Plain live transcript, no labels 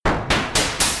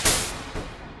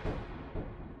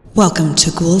Welcome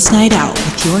to Ghouls Night Out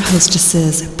with your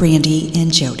hostesses, Brandy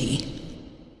and Jody.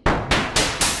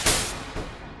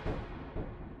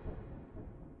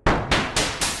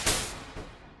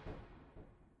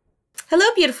 Hello,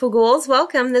 beautiful ghouls.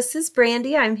 Welcome. This is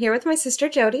Brandy. I'm here with my sister,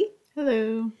 Jody.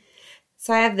 Hello.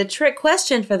 So I have the trick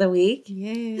question for the week.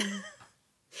 Yeah.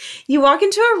 You walk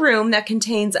into a room that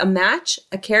contains a match,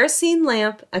 a kerosene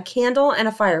lamp, a candle, and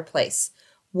a fireplace.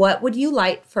 What would you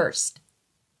light first?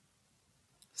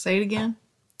 Say it again.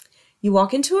 You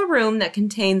walk into a room that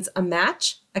contains a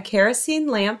match, a kerosene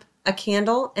lamp, a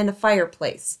candle, and a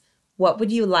fireplace. What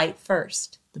would you light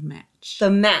first? The match. The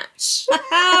match.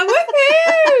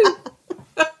 Woohoo!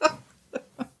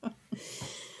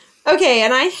 Okay,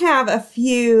 and I have a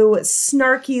few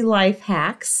snarky life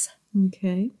hacks.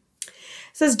 Okay. It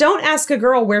says, don't ask a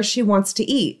girl where she wants to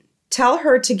eat. Tell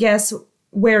her to guess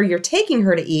where you're taking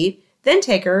her to eat, then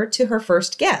take her to her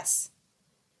first guess.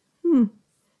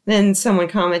 Then someone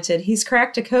commented, he's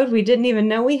cracked a code we didn't even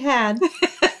know we had.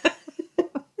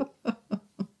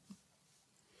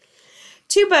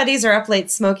 Two buddies are up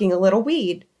late smoking a little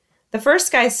weed. The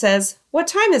first guy says, what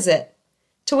time is it?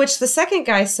 To which the second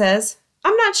guy says,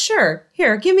 I'm not sure.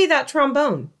 Here, give me that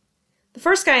trombone. The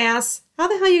first guy asks, how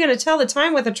the hell are you going to tell the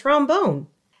time with a trombone?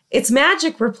 It's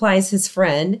magic, replies his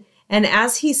friend, and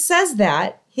as he says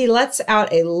that, he lets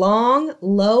out a long,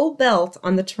 low belt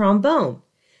on the trombone.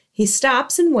 He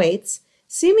stops and waits,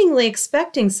 seemingly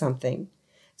expecting something.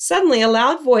 Suddenly, a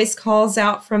loud voice calls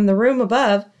out from the room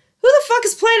above, who the fuck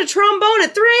is playing a trombone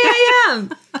at 3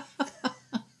 a.m.?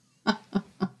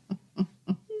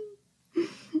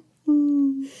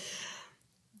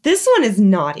 This one is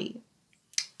naughty.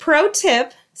 Pro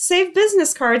tip, save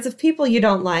business cards of people you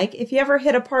don't like. If you ever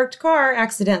hit a parked car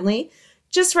accidentally,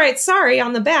 just write sorry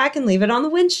on the back and leave it on the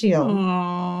windshield.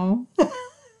 Aww.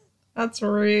 That's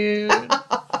rude.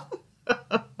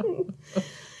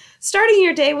 Starting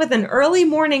your day with an early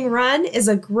morning run is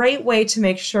a great way to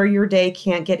make sure your day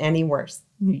can't get any worse.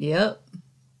 Yep.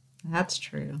 That's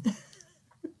true.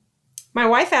 My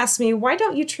wife asked me, why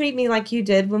don't you treat me like you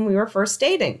did when we were first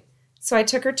dating? So I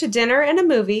took her to dinner and a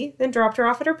movie, then dropped her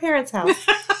off at her parents' house.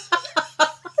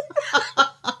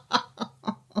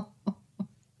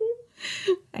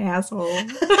 Asshole.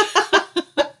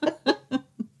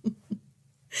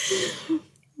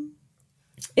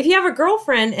 If you have a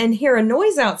girlfriend and hear a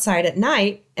noise outside at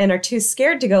night and are too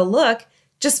scared to go look,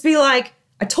 just be like,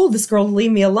 I told this girl to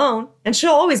leave me alone, and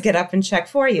she'll always get up and check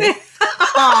for you.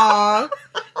 Aww.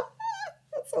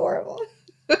 That's horrible.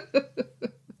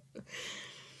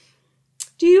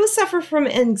 Do you suffer from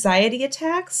anxiety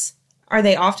attacks? Are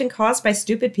they often caused by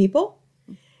stupid people?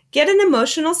 Get an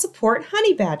emotional support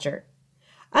honey badger.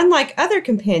 Unlike other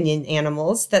companion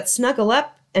animals that snuggle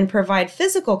up and provide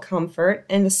physical comfort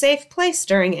and a safe place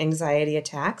during anxiety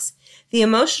attacks, the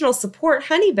emotional support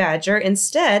honey badger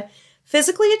instead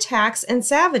physically attacks and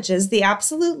savages the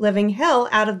absolute living hell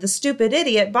out of the stupid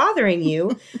idiot bothering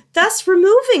you, thus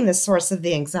removing the source of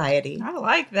the anxiety. I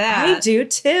like that. I do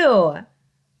too.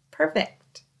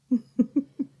 Perfect.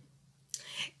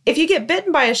 If you get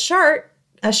bitten by a shark,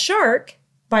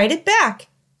 bite it back.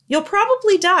 You'll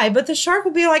probably die, but the shark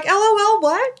will be like, LOL,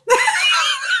 what?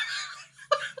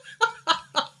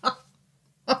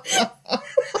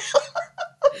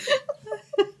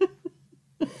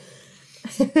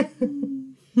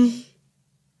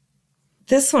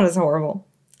 This one is horrible.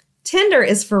 Tinder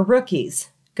is for rookies.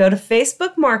 Go to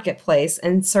Facebook Marketplace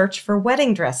and search for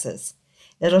wedding dresses.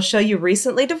 It'll show you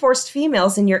recently divorced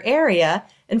females in your area,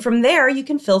 and from there you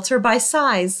can filter by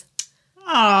size.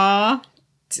 Aww.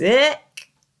 Dick.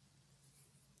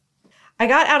 I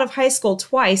got out of high school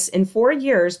twice in 4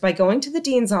 years by going to the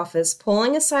dean's office,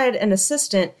 pulling aside an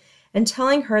assistant, and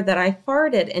telling her that I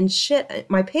farted and shit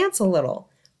my pants a little.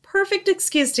 Perfect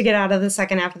excuse to get out of the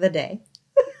second half of the day.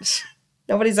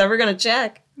 Nobody's ever going to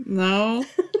check. No.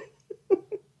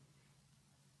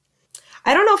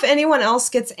 I don't know if anyone else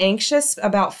gets anxious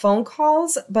about phone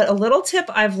calls, but a little tip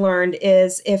I've learned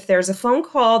is if there's a phone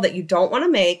call that you don't want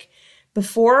to make,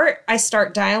 before I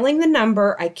start dialing the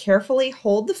number, I carefully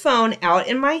hold the phone out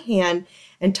in my hand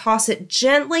and toss it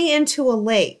gently into a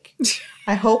lake.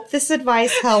 I hope this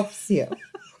advice helps you.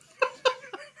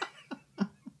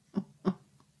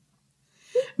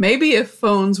 Maybe if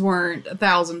phones weren't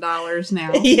 $1,000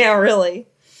 now. Yeah, really.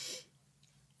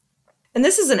 And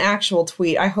this is an actual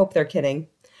tweet. I hope they're kidding.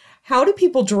 How do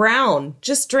people drown?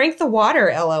 Just drink the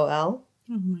water, LOL.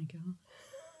 Oh my God.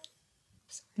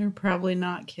 They're probably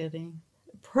not kidding.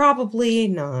 Probably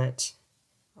not.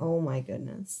 Oh my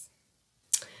goodness.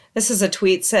 This is a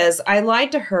tweet says, I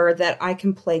lied to her that I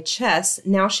can play chess.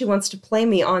 Now she wants to play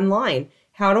me online.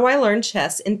 How do I learn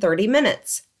chess in 30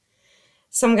 minutes?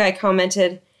 Some guy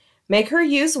commented, make her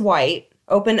use white,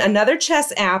 open another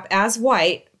chess app as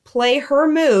white, play her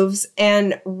moves,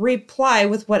 and reply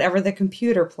with whatever the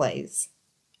computer plays.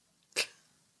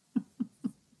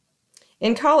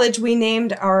 In college, we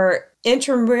named our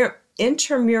intramural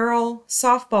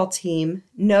softball team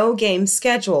No Game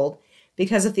Scheduled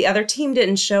because if the other team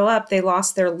didn't show up, they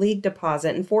lost their league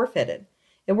deposit and forfeited.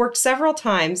 It worked several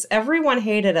times. Everyone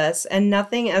hated us, and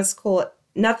nothing that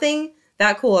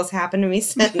cool has happened to me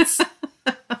since.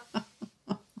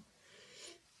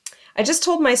 I just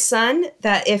told my son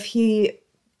that he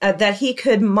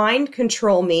could mind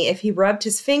control me if he rubbed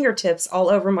his fingertips all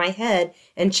over my head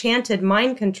and chanted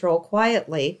mind control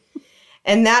quietly.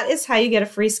 And that is how you get a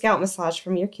free scalp massage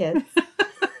from your kid.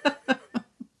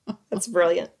 That's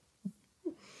brilliant.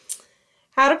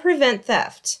 How to prevent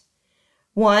theft.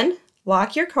 1,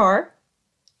 lock your car.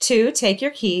 2, take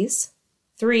your keys.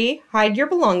 3, hide your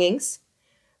belongings.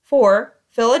 4,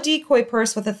 fill a decoy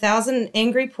purse with 1,000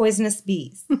 angry poisonous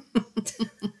bees.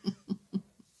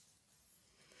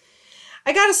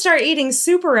 I gotta start eating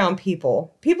soup around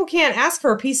people. People can't ask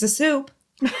for a piece of soup.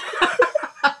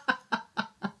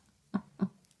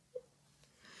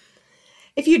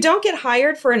 If you don't get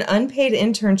hired for an unpaid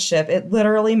internship, it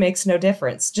literally makes no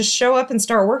difference. Just show up and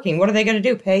start working. What are they going to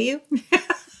do? Pay you?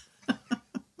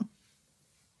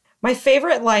 My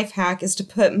favorite life hack is to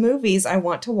put movies I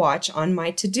want to watch on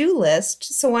my to-do list.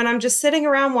 So when I'm just sitting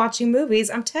around watching movies,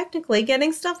 I'm technically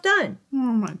getting stuff done. Oh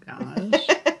my gosh.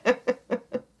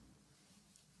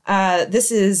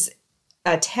 This is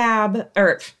a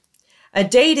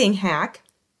dating hack.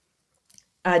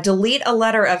 Delete a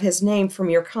letter of his name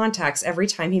from your contacts every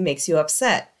time he makes you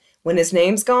upset. When his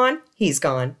name's gone, he's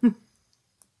gone.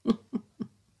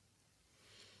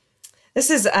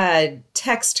 This is a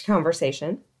text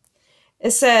conversation.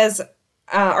 It says,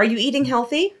 are you eating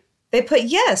healthy? They put,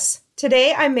 yes.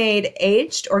 Today I made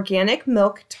aged organic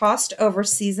milk tossed over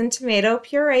seasoned tomato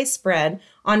puree spread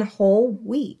on whole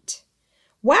wheat.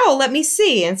 Wow, let me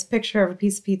see. And it's a picture of a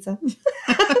piece of pizza. You're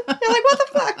like, what the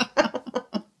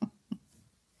fuck?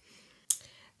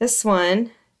 This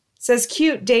one says,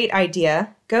 cute date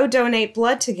idea. Go donate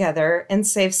blood together and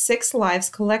save 6 lives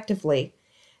collectively.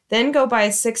 Then go buy a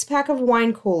 6-pack of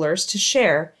wine coolers to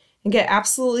share and get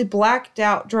absolutely blacked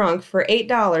out drunk for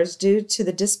 $8 due to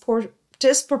the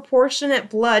disproportionate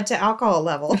blood to alcohol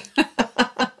level.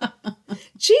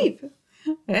 Cheap.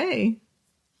 Hey.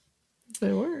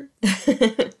 They work.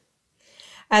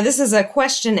 This is a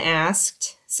question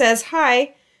asked. Says,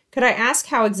 hi. Could I ask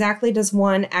how exactly does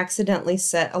one accidentally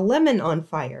set a lemon on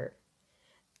fire?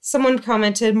 Someone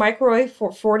commented, microwave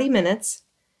for 40 minutes.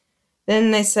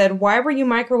 Then they said, why were you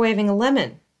microwaving a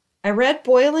lemon? I read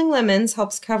boiling lemons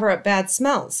helps cover up bad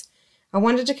smells. I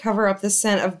wanted to cover up the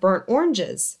scent of burnt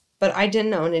oranges, but I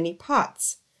didn't own any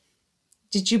pots.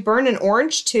 Did you burn an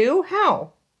orange too?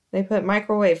 How? They put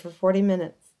microwave for 40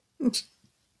 minutes.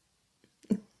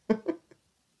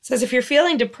 Says, if you're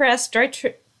feeling depressed,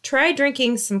 try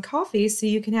drinking some coffee so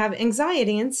you can have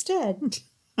anxiety instead.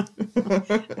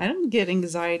 I don't get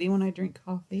anxiety when I drink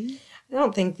coffee. I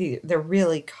don't think they're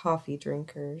really coffee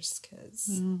drinkers.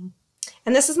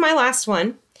 And this is my last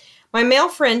one. My male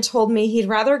friend told me he'd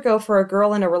rather go for a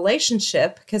girl in a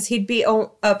relationship because he'd be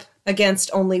up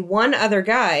against only one other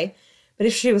guy. But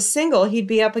if she was single, he'd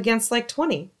be up against like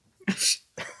 20. That's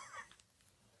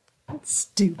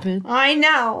stupid. I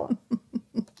know.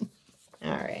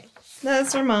 All right.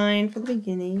 Those are mine for the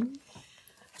beginning.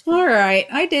 All right.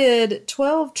 I did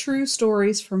 12 true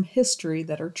stories from history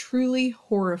that are truly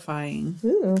horrifying.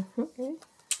 Ooh, okay.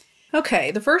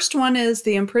 Okay, the first one is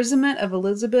the imprisonment of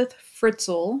Elizabeth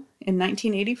Fritzl in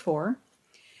 1984.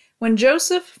 When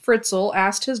Joseph Fritzl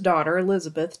asked his daughter,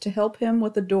 Elizabeth, to help him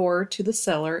with the door to the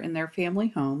cellar in their family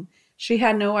home, she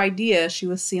had no idea she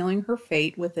was sealing her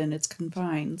fate within its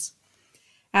confines.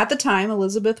 At the time,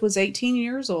 Elizabeth was 18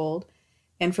 years old,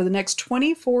 and for the next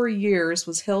 24 years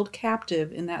was held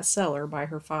captive in that cellar by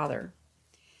her father.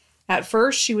 At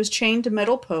first, she was chained to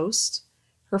metal posts.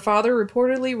 Her father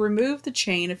reportedly removed the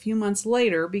chain a few months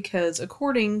later because,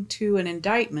 according to an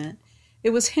indictment,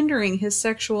 it was hindering his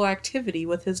sexual activity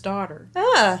with his daughter.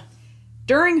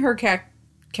 During her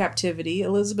captivity,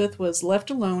 Elizabeth was left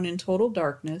alone in total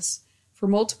darkness for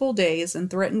multiple days and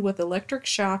threatened with electric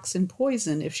shocks and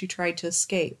poison if she tried to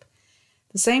escape.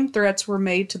 The same threats were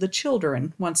made to the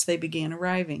children once they began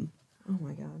arriving. Oh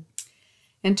my God.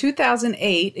 In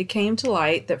 2008, it came to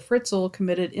light that Fritzl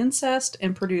committed incest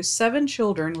and produced 7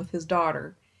 children with his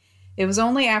daughter. It was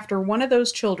only after one of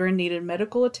those children needed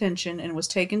medical attention and was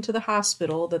taken to the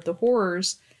hospital that the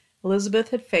horrors Elizabeth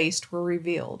had faced were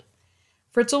revealed.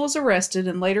 Fritzl was arrested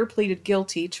and later pleaded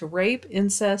guilty to rape,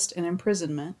 incest, and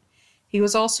imprisonment. He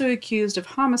was also accused of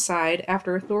homicide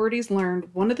after authorities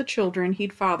learned one of the children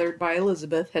he'd fathered by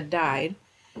Elizabeth had died.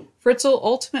 Fritzl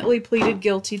ultimately pleaded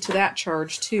guilty to that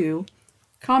charge too,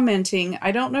 commenting,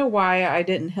 "I don't know why I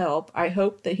didn't help. I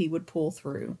hoped that he would pull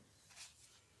through."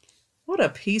 What a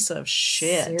piece of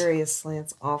shit. Seriously,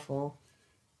 it's awful.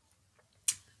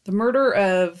 The murder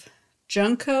of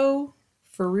Junko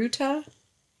Furuta,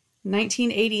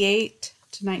 1988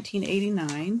 to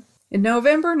 1989. In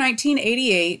November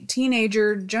 1988,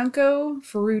 teenager Junko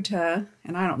Furuta,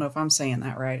 and I don't know if I'm saying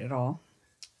that right at all,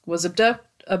 was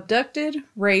abducted,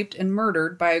 raped, and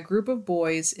murdered by a group of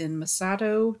boys in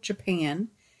Masato, Japan.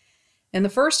 In the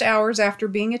first hours after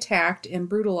being attacked and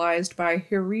brutalized by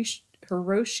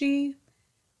Hiroshi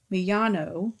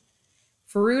Miyano,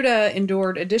 Furuta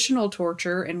endured additional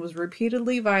torture and was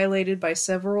repeatedly violated by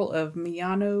several of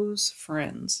Miyano's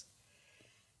friends.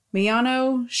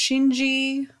 Miyano,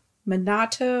 Shinji,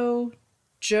 Minato,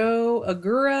 Joe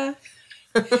Agura,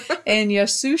 and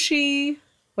Yasushi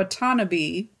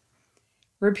Watanabe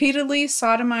repeatedly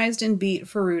sodomized and beat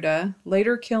Furuta,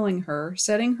 later killing her,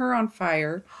 setting her on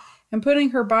fire, and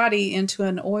putting her body into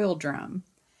an oil drum.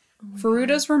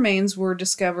 Furuta's remains were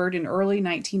discovered in early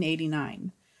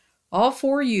 1989. All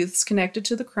 4 youths connected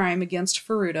to the crime against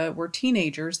Furuta were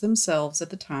teenagers themselves at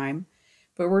the time,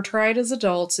 but were tried as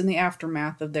adults in the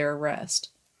aftermath of their arrest.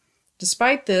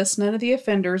 Despite this, none of the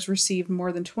offenders received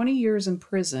more than 20 years in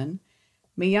prison.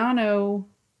 Miyano,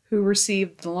 who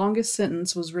received the longest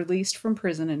sentence, was released from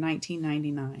prison in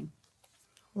 1999.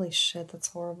 Holy shit, that's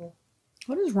horrible.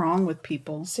 What is wrong with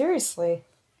people? Seriously.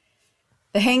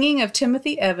 The hanging of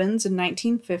Timothy Evans in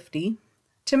 1950.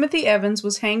 Timothy Evans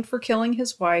was hanged for killing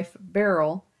his wife,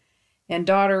 Beryl, and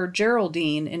daughter,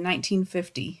 Geraldine, in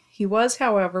 1950. He was,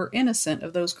 however, innocent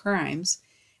of those crimes,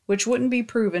 which wouldn't be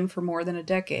proven for more than a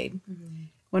decade. Mm-hmm.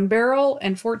 When Beryl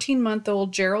and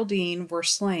 14-month-old Geraldine were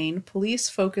slain, police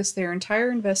focused their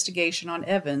entire investigation on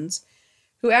Evans,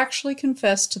 who actually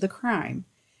confessed to the crime.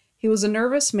 He was a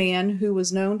nervous man who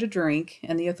was known to drink,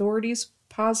 and the authorities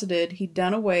posited he'd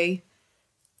done away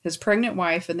his pregnant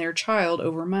wife and their child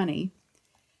over money.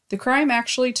 The crime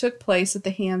actually took place at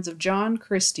the hands of John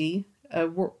Christie, a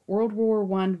World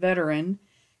War I veteran,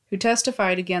 who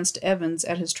testified against Evans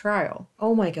at his trial.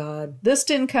 Oh my God. This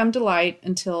didn't come to light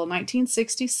until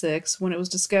 1966, when it was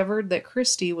discovered that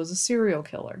Christie was a serial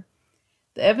killer.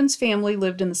 The Evans family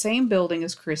lived in the same building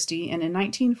as Christie, and in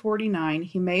 1949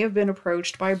 he may have been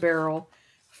approached by Beryl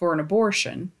for an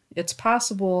abortion. It's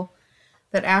possible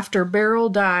that after Beryl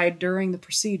died during the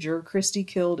procedure, Christie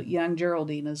killed young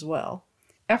Geraldine as well.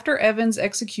 After Evans'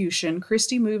 execution,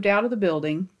 Christie moved out of the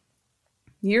building.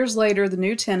 Years later, the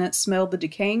new tenants smelled the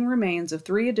decaying remains of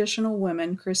 3 additional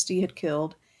women Christie had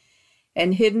killed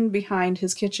and hidden behind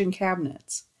his kitchen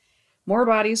cabinets. More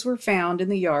bodies were found in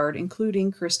the yard,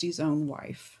 including Christie's own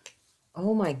wife.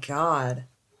 Oh my God.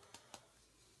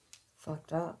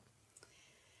 Fucked up.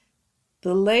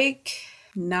 The Lake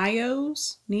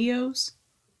Nyos?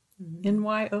 Mm-hmm.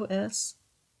 N-Y-O-S?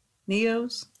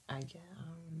 Neos? I guess.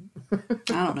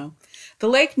 I don't know. The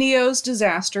Lake Nyos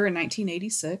disaster in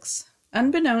 1986.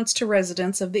 Unbeknownst to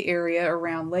residents of the area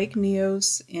around Lake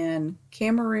Nyos in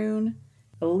Cameroon,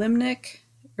 a limnic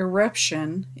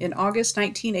eruption in August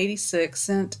 1986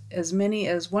 sent as many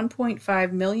as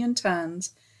 1.5 million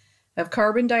tons of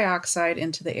carbon dioxide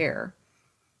into the air.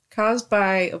 Caused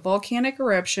by a volcanic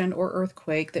eruption or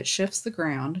earthquake that shifts the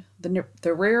ground,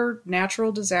 the rare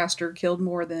natural disaster killed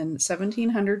more than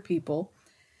 1,700 people,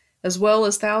 as well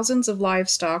as thousands of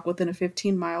livestock within a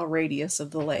 15-mile radius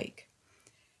of the lake.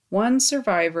 One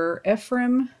survivor,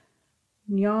 Ephraim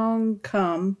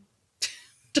Nyongkum,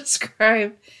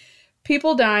 described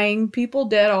people dying, people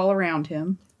dead all around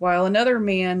him, while another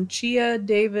man, Chia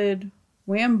David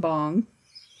Wambong,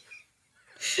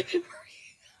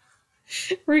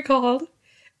 recalled,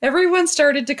 "Everyone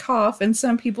started to cough and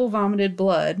some people vomited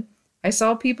blood. I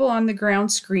saw people on the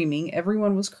ground screaming.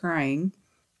 Everyone was crying."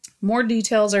 More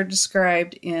details are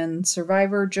described in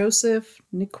survivor Joseph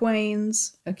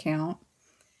Niquain's account.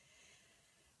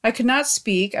 "I could not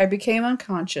speak. I became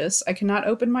unconscious. I could not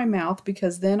open my mouth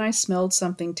because then I smelled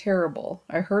something terrible.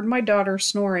 I heard my daughter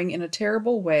snoring in a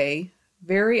terrible way,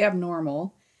 very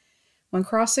abnormal. When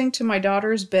crossing to my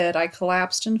daughter's bed, I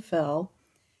collapsed and fell.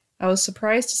 I was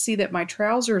surprised to see that my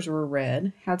trousers were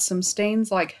red, had some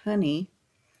stains like honey.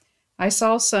 I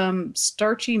saw some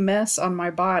starchy mess on my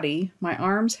body. My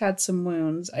arms had some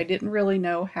wounds. I didn't really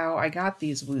know how I got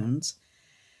these wounds.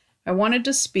 I wanted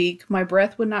to speak. My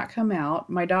breath would not come out.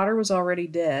 My daughter was already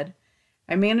dead.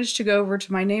 I managed to go over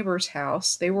to my neighbor's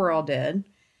house. They were all dead.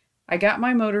 I got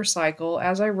my motorcycle.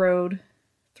 As I rode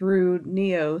through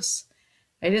Neos,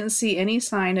 I didn't see any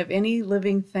sign of any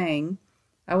living thing.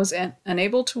 I was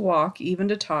unable to walk, even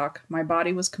to talk. My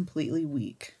body was completely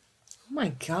weak. Oh my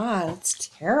God, it's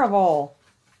terrible.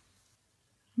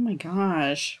 Oh my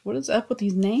gosh, what is up with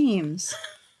these names?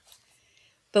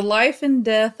 The life and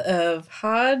death of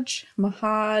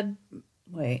Mohammed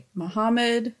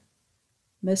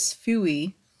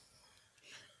Misfui,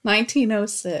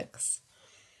 1906.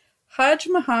 Haj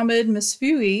Muhammad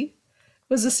Misfui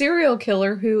was a serial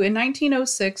killer who in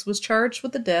 1906 was charged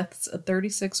with the deaths of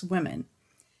 36 women.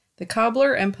 The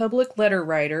cobbler and public letter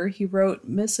writer, he wrote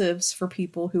missives for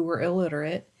people who were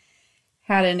illiterate,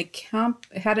 had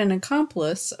an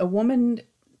accomplice, a woman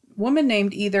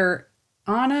named either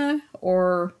Anna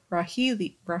or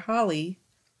Rahali.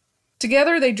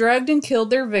 Together they drugged and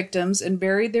killed their victims and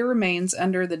buried their remains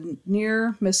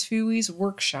near Misfui's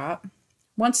workshop.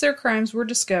 Once their crimes were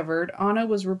discovered, Anna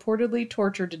was reportedly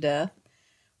tortured to death,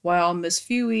 while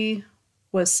Misfui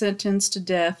was sentenced to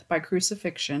death by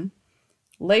crucifixion.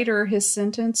 Later, his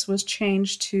sentence was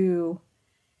changed to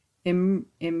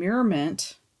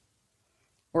immurement,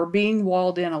 or being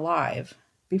walled in alive.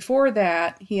 Before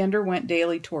that, he underwent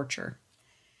daily torture.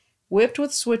 Whipped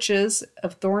with switches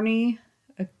of thorny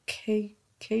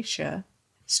acacia,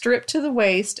 stripped to the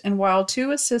waist, and while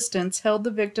 2 assistants held the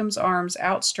victim's arms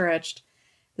outstretched,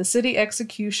 the city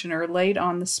executioner laid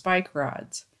on the spike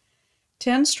rods.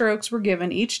 10 strokes were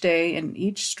given each day, and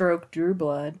each stroke drew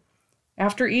blood.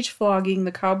 After each flogging,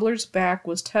 the cobbler's back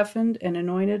was toughened and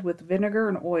anointed with vinegar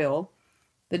and oil.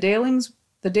 The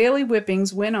daily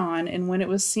whippings went on, and when it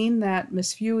was seen that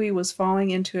Misfui was falling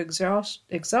into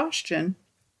exhaustion,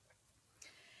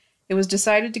 it was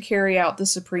decided to carry out the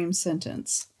supreme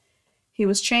sentence. He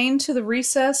was chained to the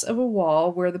recess of a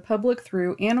wall where the public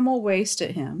threw animal waste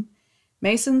at him.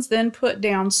 Masons then put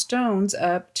down stones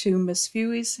up to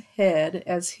Misfui's head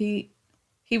as he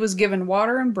was given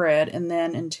water and bread and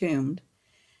then entombed.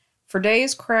 For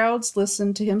days, crowds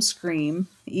listened to him scream,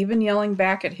 even yelling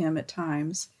back at him at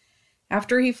times.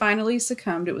 After he finally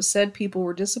succumbed, it was said people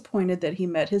were disappointed that he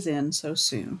met his end so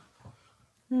soon.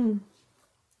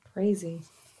 Crazy.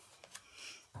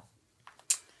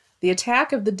 The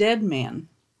Attack of the Dead Men,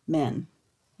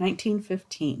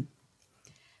 1915.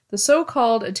 The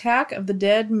so-called Attack of the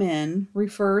Dead Men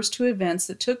refers to events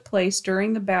that took place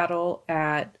during the battle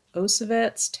at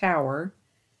Auschwitz Tower,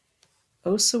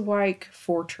 Osawik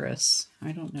Fortress.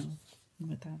 I don't know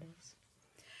what that is.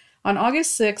 On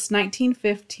August 6,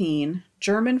 1915,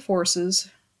 German forces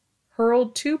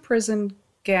hurled 2 prison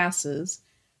gases,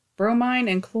 bromine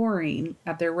and chlorine,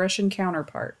 at their Russian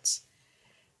counterparts.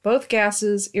 Both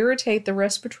gases irritate the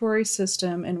respiratory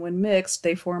system, and when mixed,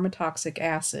 they form a toxic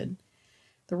acid.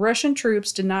 The Russian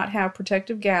troops did not have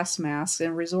protective gas masks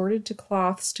and resorted to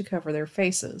cloths to cover their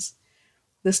faces.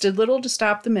 This did little to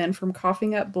stop the men from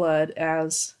coughing up blood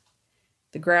as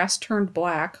the grass turned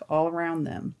black all around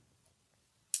them.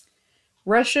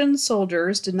 Russian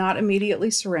soldiers did not immediately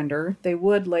surrender. They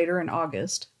would later in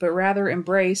August, but rather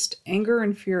embraced anger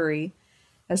and fury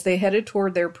as they headed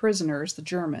toward their prisoners, the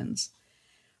Germans.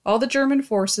 All the German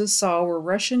forces saw were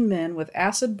Russian men with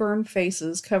acid-burned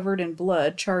faces covered in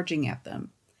blood charging at them.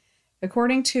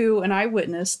 According to an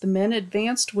eyewitness, the men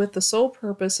advanced with the sole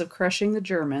purpose of crushing the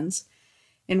Germans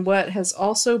in what has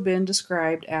also been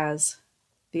described as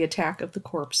the Attack of the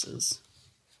Corpses.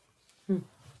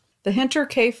 The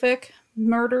Hinterkaifeck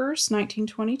Murders,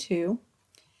 1922.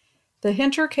 The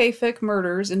Hinterkaifeck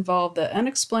murders involved the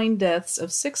unexplained deaths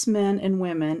of 6 men and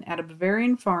women at a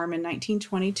Bavarian farm in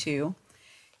 1922.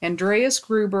 Andreas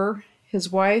Gruber,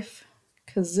 his wife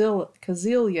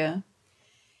Kazilia,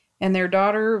 and their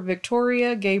daughter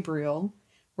Victoria Gabriel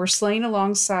were slain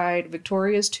alongside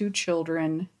Victoria's 2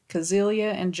 children,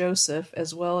 Kazilia and Joseph,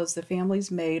 as well as the family's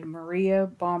maid, Maria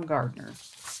Baumgartner.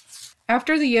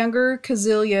 After the younger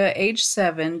Kazilia, age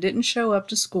 7, didn't show up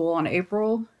to school in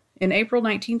April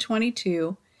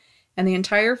 1922, and the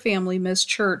entire family missed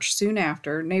church soon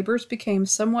after, neighbors became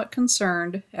somewhat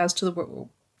concerned as to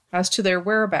their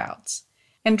whereabouts.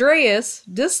 Andreas,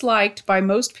 disliked by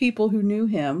most people who knew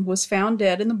him, was found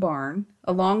dead in the barn,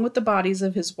 along with the bodies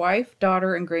of his wife,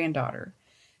 daughter, and granddaughter.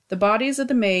 The bodies of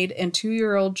the maid and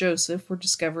 2-year-old Joseph were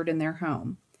discovered in their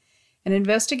home. An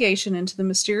investigation into the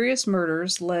mysterious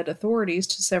murders led authorities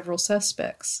to several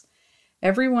suspects.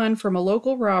 Everyone from a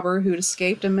local robber who'd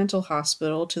escaped a mental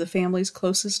hospital to the family's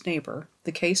closest neighbor.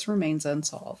 The case remains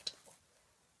unsolved.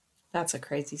 That's a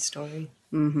crazy story.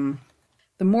 The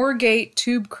Moorgate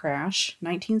Tube Crash,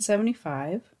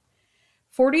 1975.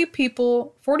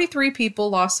 43 people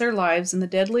lost their lives in the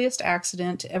deadliest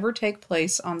accident to ever take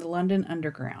place on the London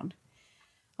Underground.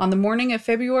 On the morning of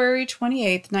February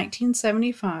 28,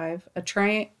 1975, a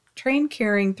train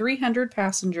carrying 300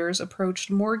 passengers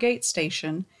approached Moorgate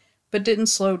Station, but didn't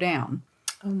slow down.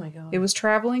 Oh my God. It was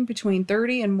traveling between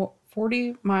 30 and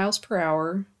 40 miles per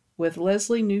hour with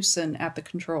Leslie Newson at the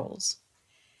controls.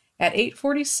 At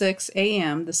 8:46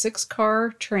 a.m., the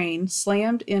 6-car train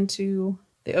slammed into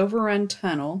the overrun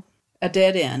tunnel, a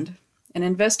dead end. An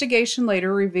investigation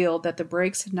later revealed that the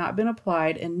brakes had not been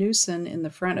applied and Newson in the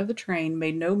front of the train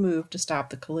made no move to stop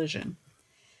the collision.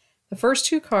 The first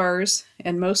 2 cars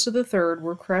and most of the third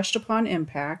were crushed upon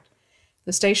impact.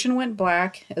 The station went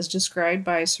black, as described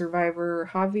by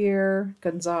survivor Javier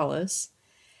Gonzalez.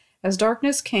 As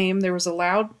darkness came, there was a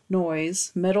loud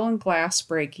noise, metal and glass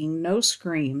breaking, no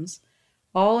screams,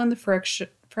 all in the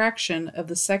fraction of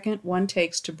the second one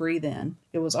takes to breathe in.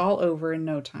 It was all over in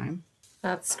no time.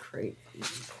 That's crazy.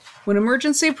 When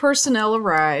emergency personnel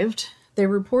arrived, they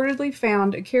reportedly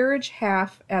found a carriage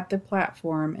half at the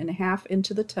platform and half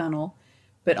into the tunnel,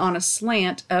 but on a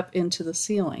slant up into the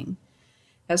ceiling.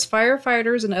 As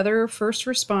firefighters and other first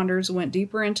responders went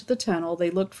deeper into the tunnel,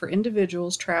 they looked for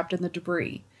individuals trapped in the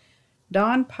debris.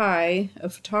 Don Pye, a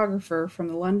photographer from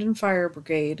the London Fire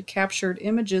Brigade, captured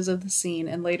images of the scene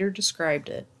and later described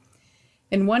it.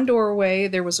 In one doorway,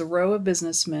 there was a row of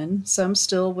businessmen, some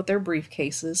still with their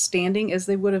briefcases, standing as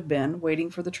they would have been, waiting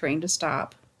for the train to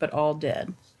stop, but all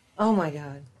dead. Oh my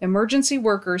God. Emergency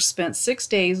workers spent 6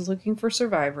 days looking for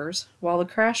survivors, while the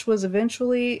crash was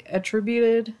eventually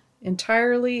attributed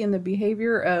entirely in the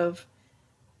behavior of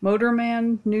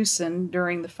motorman Newson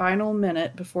during the final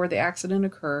minute before the accident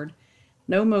occurred.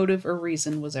 No motive or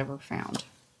reason was ever found.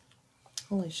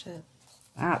 Holy shit.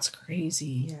 That's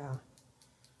crazy. Yeah.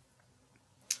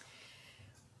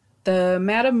 The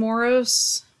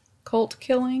Matamoros cult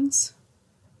killings,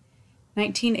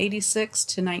 1986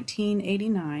 to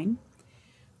 1989.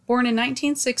 Born in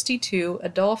 1962,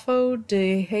 Adolfo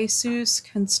de Jesus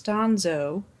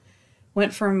Constanzo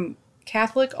went from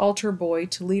Catholic altar boy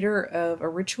to leader of a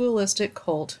ritualistic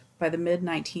cult by the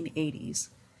mid-1980s.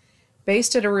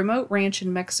 Based at a remote ranch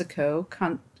in Mexico,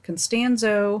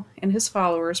 Constanzo and his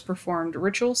followers performed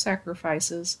ritual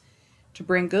sacrifices to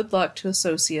bring good luck to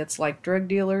associates like drug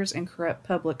dealers and corrupt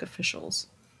public officials.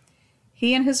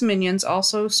 He and his minions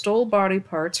also stole body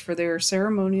parts for their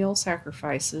ceremonial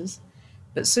sacrifices,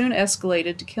 but soon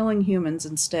escalated to killing humans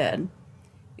instead.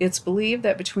 It's believed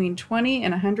that between 20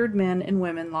 and 100 men and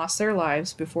women lost their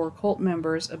lives before cult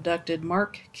members abducted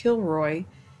Mark Kilroy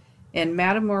in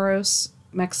Matamoros,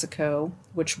 Mexico,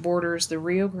 which borders the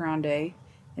Rio Grande,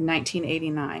 in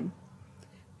 1989.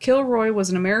 Kilroy was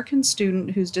an American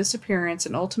student whose disappearance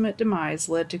and ultimate demise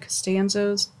led to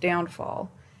Costanzo's downfall.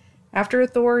 After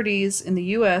authorities in the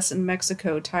U.S. and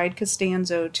Mexico tied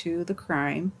Costanzo to the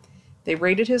crime, they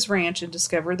raided his ranch and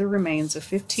discovered the remains of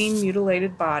 15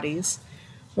 mutilated bodies,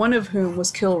 one of whom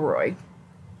was Kilroy.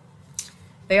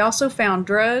 They also found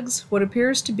drugs, what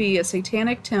appears to be a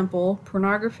satanic temple,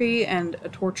 pornography, and a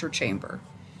torture chamber.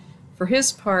 For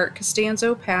his part,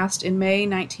 Costanzo passed in May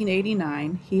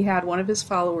 1989. He had one of his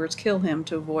followers kill him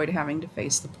to avoid having to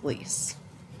face the police.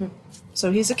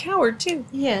 So he's a coward, too.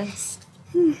 Yes.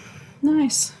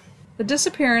 Nice. The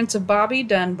disappearance of Bobby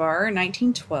Dunbar in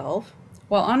 1912.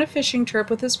 While on a fishing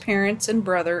trip with his parents and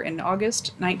brother in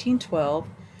August 1912,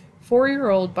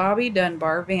 4-year-old Bobby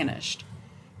Dunbar vanished.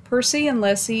 Percy and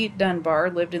Leslie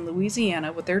Dunbar lived in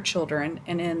Louisiana with their children,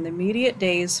 and in the immediate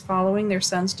days following their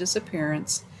son's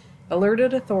disappearance,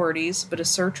 alerted authorities, but a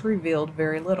search revealed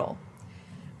very little.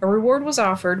 A reward was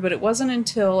offered, but it wasn't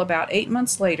until about 8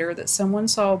 months later that someone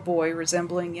saw a boy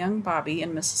resembling young Bobby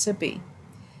in Mississippi.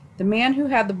 The man who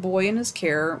had the boy in his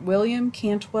care, William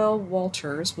Cantwell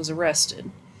Walters, was arrested.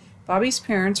 Bobby's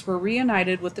parents were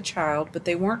reunited with the child, but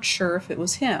they weren't sure if it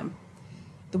was him.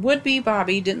 The would-be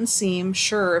Bobby didn't seem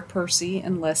sure of Percy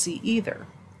and Leslie either.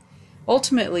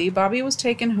 Ultimately, Bobby was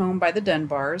taken home by the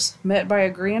Dunbars, met by a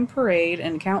grand parade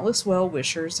and countless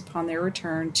well-wishers upon their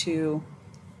return to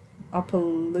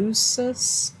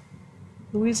Opelousas,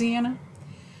 Louisiana.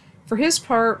 For his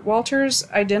part, Walters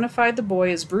identified the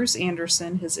boy as Bruce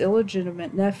Anderson, his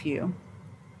illegitimate nephew.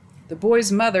 The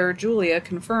boy's mother, Julia,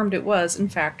 confirmed it was, in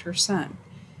fact, her son.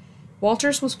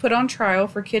 Walters was put on trial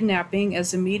for kidnapping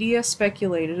as the media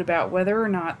speculated about whether or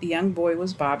not the young boy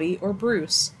was Bobby or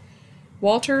Bruce.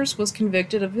 Walters was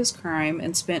convicted of his crime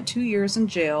and spent 2 years in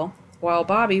jail, while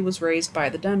Bobby was raised by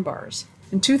the Dunbars.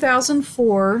 In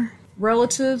 2004,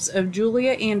 relatives of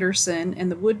Julia Anderson and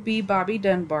the would-be Bobby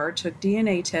Dunbar took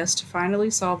DNA tests to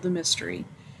finally solve the mystery.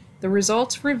 The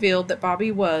results revealed that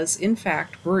Bobby was, in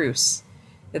fact, Bruce.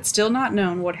 It's still not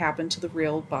known what happened to the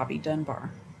real Bobby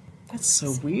Dunbar. That's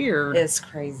so weird. It's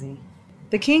crazy.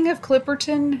 The King of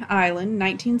Clipperton Island,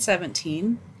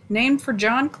 1917. Named for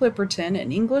John Clipperton,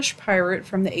 an English pirate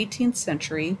from the 18th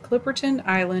century, Clipperton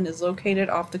Island is located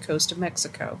off the coast of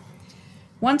Mexico.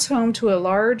 Once home to a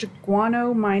large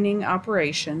guano mining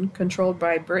operation controlled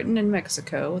by Britain and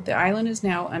Mexico, the island is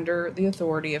now under the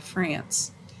authority of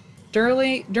France.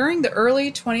 During the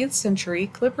early 20th century,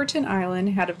 Clipperton Island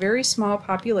had a very small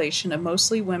population of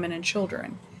mostly women and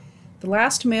children. The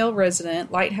last male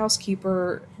resident, lighthouse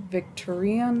keeper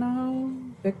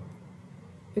Victoriano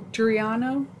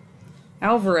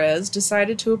Alvarez,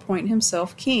 decided to appoint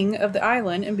himself king of the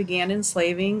island and began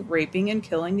enslaving, raping, and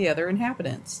killing the other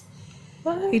inhabitants.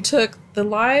 What? He took the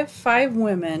live 5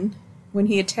 women. When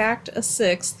he attacked a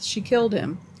 6th, she killed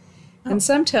him. In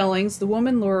some tellings, the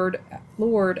woman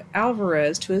lured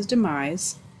Alvarez to his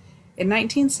demise. In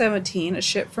 1917, a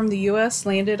ship from the U.S.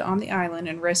 landed on the island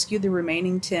and rescued the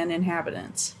remaining 10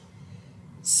 inhabitants.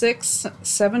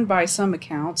 7 by some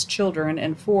accounts, children,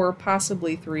 and 4,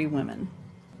 possibly 3 women.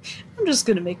 I'm just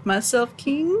going to make myself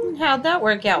king. How'd that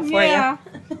work out for you?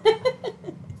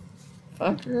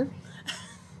 Fucker.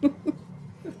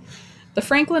 The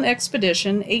Franklin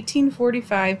Expedition,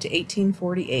 1845 to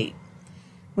 1848.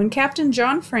 When Captain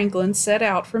John Franklin set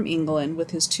out from England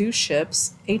with his 2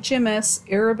 ships, HMS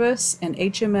Erebus and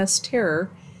HMS Terror,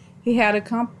 he had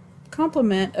a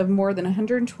complement of more than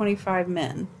 125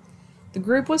 men. The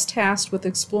group was tasked with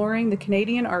exploring the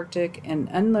Canadian Arctic and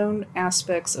unknown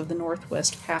aspects of the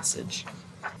Northwest Passage.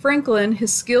 Franklin,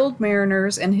 his skilled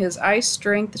mariners, and his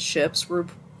ice-strength ships were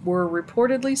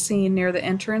reportedly seen near the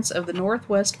entrance of the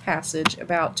Northwest Passage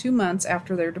about 2 months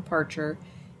after their departure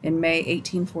in May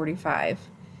 1845.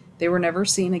 They were never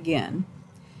seen again.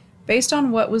 Based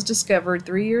on what was discovered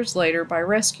 3 years later by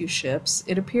rescue ships,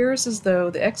 it appears as though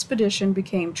the expedition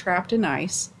became trapped in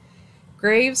ice.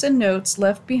 Graves and notes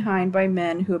left behind by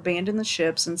men who abandoned the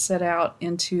ships and set out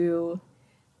into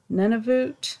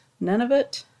Nunavut,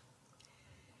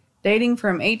 dating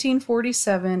from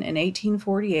 1847 and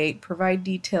 1848, provide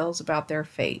details about their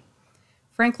fate.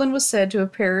 Franklin was said to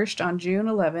have perished on June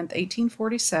 11,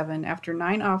 1847, after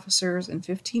 9 officers and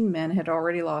 15 men had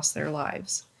already lost their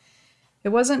lives. It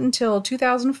wasn't until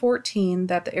 2014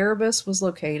 that the Erebus was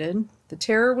located. The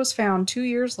Terror was found 2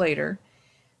 years later.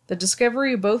 The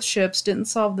discovery of both ships didn't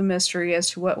solve the mystery as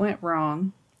to what went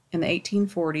wrong in the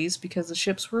 1840s because the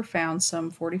ships were found some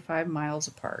 45 miles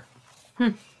apart.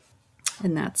 And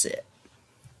that's it.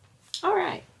 All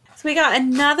right. So we got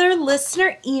another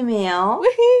listener email.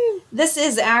 Woohoo! This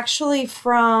is actually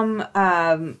from,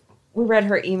 we read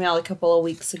her email a couple of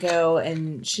weeks ago,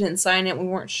 and she didn't sign it. We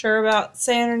weren't sure about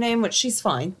saying her name, which she's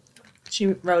fine. She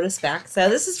wrote us back. So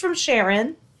this is from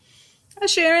Sharon. Hi,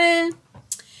 Sharon.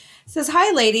 It says,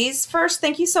 "Hi, ladies. First,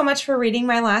 thank you so much for reading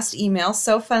my last email.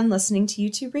 So fun listening to you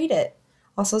two read it.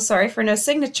 Also, sorry for no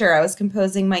signature. I was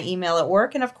composing my email at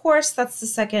work, and of course, that's the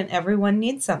second everyone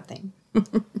needs something."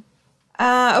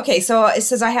 Okay, so it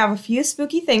says, "I have a few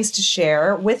spooky things to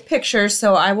share with pictures,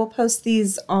 so I will post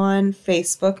these on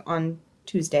Facebook on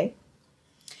Tuesday."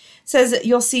 It says,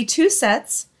 "You'll see 2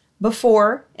 sets,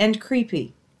 before and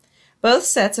creepy. Both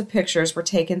sets of pictures were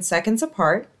taken seconds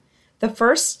apart. The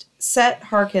first set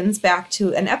harkens back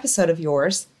to an episode of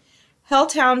yours,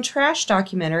 Helltown Trash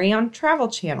documentary on Travel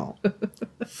Channel."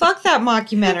 Fuck that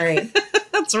mockumentary.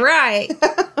 That's right.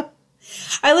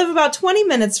 "I live about 20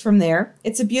 minutes from there.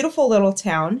 It's a beautiful little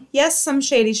town. Yes, some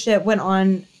shady shit went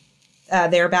on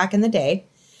there back in the day.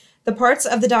 The parts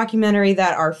of the documentary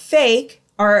that are fake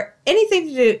are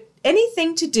anything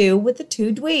to do with the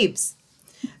 2 dweebs.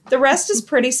 The rest is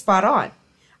pretty spot on.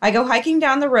 I go hiking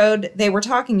down the road they were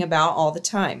talking about all the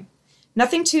time.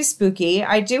 Nothing too spooky.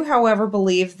 I do, however,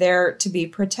 believe there to be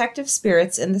protective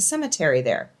spirits in the cemetery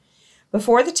there.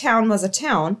 Before the town was a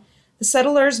town, the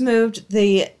settlers moved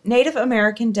the Native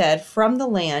American dead from the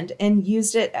land and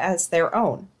used it as their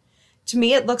own. To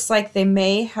me, it looks like they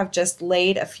may have just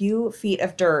laid a few feet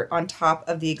of dirt on top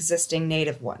of the existing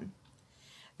native one.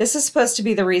 This is supposed to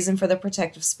be the reason for the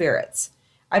protective spirits.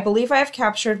 I believe I have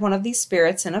captured one of these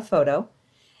spirits in a photo.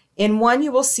 In one,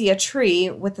 you will see a tree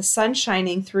with the sun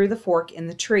shining through the fork in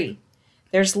the tree.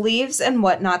 There's leaves and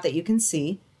whatnot that you can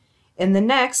see. In the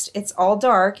next, it's all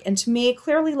dark, and to me, it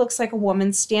clearly looks like a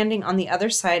woman standing on the other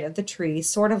side of the tree,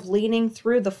 sort of leaning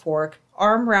through the fork,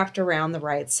 arm wrapped around the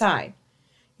right side.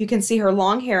 You can see her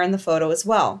long hair in the photo as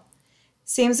well.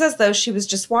 Seems as though she was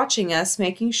just watching us,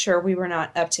 making sure we were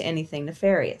not up to anything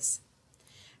nefarious.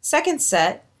 Second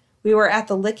set, we were at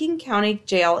the Licking County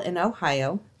Jail in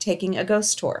Ohio, taking a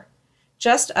ghost tour.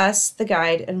 Just us, the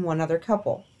guide, and one other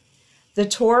couple. The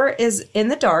tour is in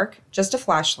the dark, just a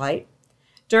flashlight.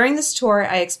 During this tour,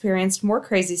 I experienced more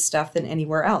crazy stuff than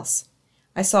anywhere else.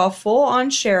 I saw a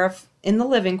full-on sheriff in the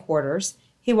living quarters.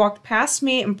 He walked past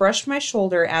me and brushed my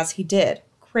shoulder as he did.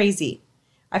 Crazy.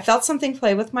 I felt something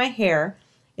play with my hair.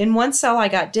 In one cell, I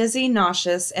got dizzy,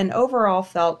 nauseous, and overall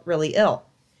felt really ill.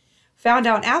 Found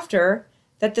out after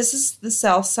that this is the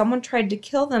cell someone tried to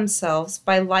kill themselves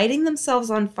by lighting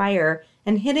themselves on fire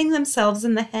and hitting themselves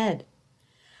in the head.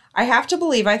 I have to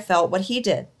believe I felt what he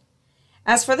did.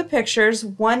 As for the pictures,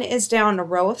 one is down a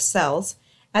row of cells.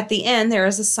 At the end, there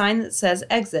is a sign that says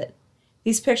exit.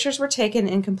 These pictures were taken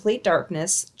in complete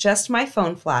darkness, just my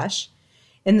phone flash.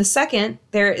 In the second,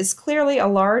 there is clearly a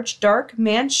large, dark,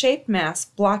 man-shaped mass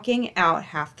blocking out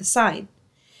half the sign.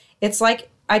 It's like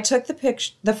I took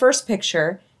the first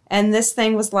picture, and this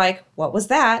thing was like, what was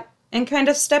that? And kind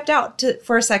of stepped out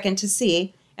for a second to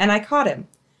see, and I caught him.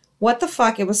 What the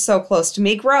fuck? It was so close to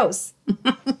me. Gross.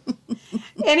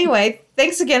 Anyway,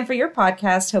 thanks again for your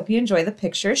podcast. Hope you enjoy the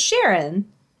pictures. Sharon.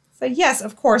 So yes,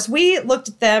 of course, we looked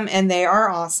at them, and they are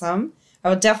awesome. I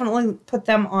will definitely put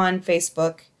them on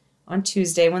Facebook on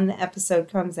Tuesday when the episode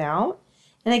comes out.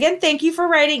 And again, thank you for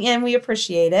writing in. We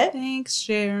appreciate it. Thanks,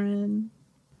 Sharon.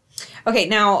 Okay,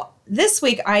 now this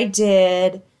week I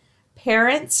did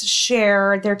parents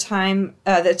share their time,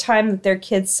 the time that their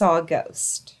kids saw a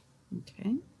ghost.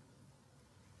 Okay.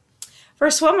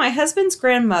 First one, my husband's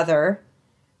grandmother,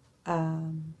 ma'am,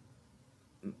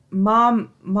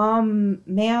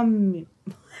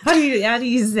 how do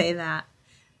you say that?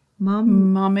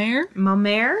 Mamere?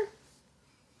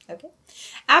 Okay.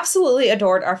 Absolutely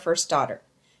adored our first daughter.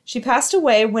 She passed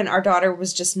away when our daughter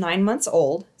was just 9 months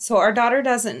old, so our daughter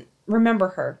doesn't remember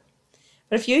her.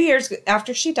 But a few years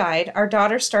after she died, our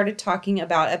daughter started talking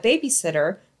about a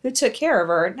babysitter who took care of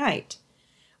her at night.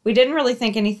 We didn't really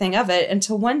think anything of it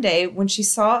until one day when she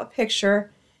saw a picture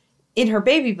in her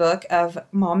baby book of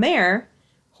Mamere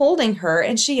holding her,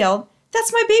 and she yelled,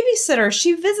 "That's my babysitter.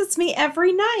 She visits me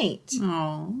every night."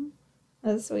 Aww.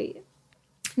 That's sweet.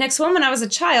 Next one, when I was a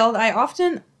child,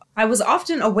 I was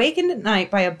often awakened at night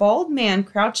by a bald man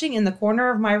crouching in the corner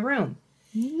of my room.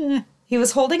 Yeah. He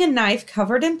was holding a knife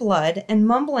covered in blood and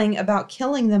mumbling about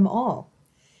killing them all.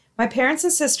 My parents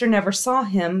and sister never saw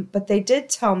him, but they did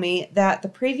tell me that the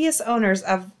previous owners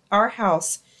of our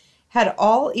house had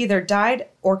all either died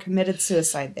or committed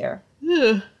suicide there.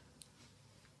 Ugh.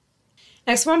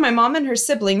 Next one, my mom and her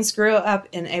siblings grew up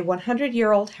in a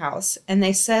 100-year-old house, and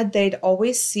they said they'd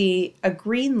always see a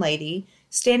green lady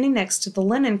standing next to the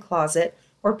linen closet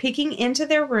or peeking into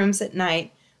their rooms at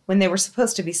night when they were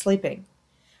supposed to be sleeping.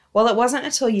 Well, it wasn't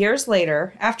until years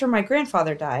later, after my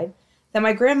grandfather died, that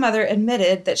my grandmother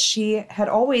admitted that she had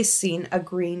always seen a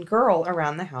green girl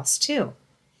around the house, too.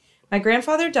 My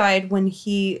grandfather died when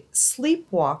he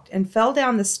sleepwalked and fell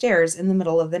down the stairs in the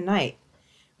middle of the night.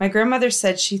 My grandmother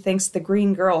said she thinks the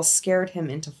green girl scared him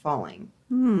into falling.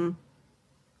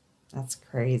 That's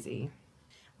crazy.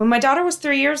 When my daughter was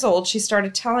 3 years old, she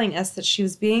started telling us that she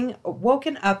was being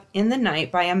woken up in the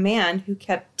night by a man who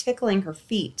kept tickling her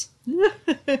feet.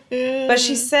 But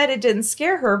she said it didn't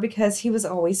scare her because he was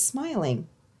always smiling.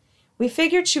 We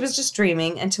figured she was just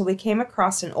dreaming until we came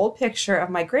across an old picture of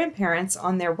my grandparents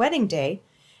on their wedding day,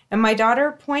 and my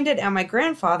daughter pointed at my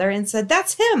grandfather and said,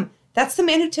 "That's him! That's the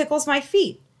man who tickles my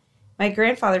feet." My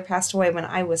grandfather passed away when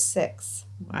I was 6.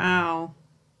 Wow.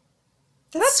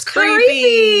 That's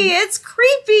creepy. It's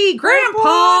creepy.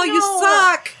 Grandpa, you no.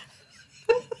 suck.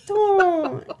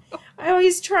 Don't. I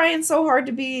always trying so hard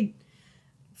to be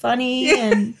funny,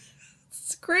 and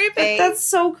It's creepy. that's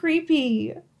so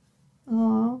creepy.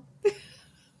 Aw.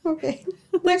 Okay.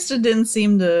 At least it didn't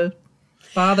seem to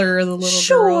bother the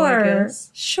little girl, I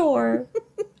guess. Sure.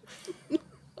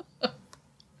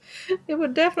 It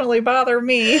would definitely bother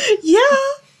me. Yeah.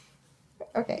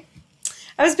 Okay.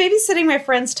 I was babysitting my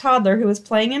friend's toddler who was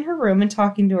playing in her room and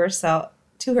talking to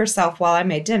herself while I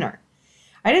made dinner.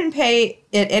 I didn't pay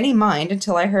it any mind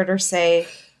until I heard her say,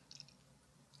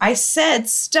 "I said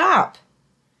stop."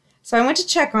 So I went to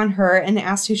check on her and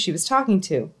asked who she was talking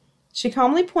to. She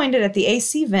calmly pointed at the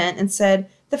AC vent and said,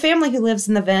 "The family who lives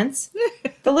in the vents.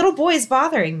 The little boy is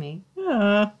bothering me."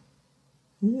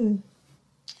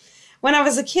 When I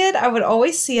was a kid, I would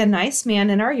always see a nice man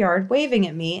in our yard waving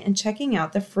at me and checking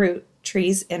out the fruit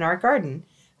trees in our garden,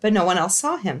 but no one else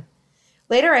saw him.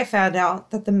 Later, I found out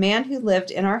that the man who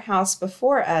lived in our house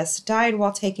before us died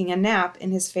while taking a nap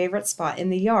in his favorite spot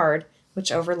in the yard,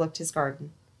 which overlooked his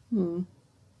garden.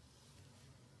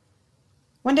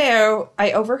 One day,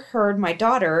 I overheard my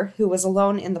daughter, who was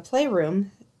alone in the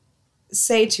playroom,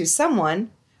 say to someone,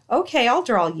 "Okay, I'll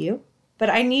draw you." but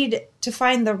I need to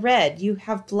find the red. You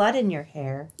have blood in your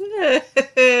hair.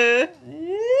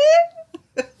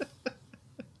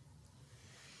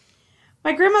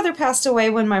 My grandmother passed away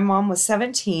when my mom was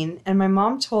 17, and my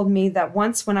mom told me that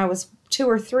once when I was 2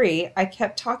 or 3, I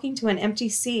kept talking to an empty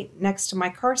seat next to my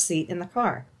car seat in the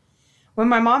car. When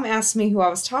my mom asked me who I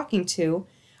was talking to,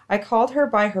 I called her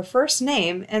by her first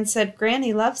name and said,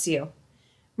 "Granny loves you."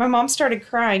 My mom started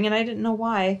crying, and I didn't know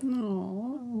why. Aww.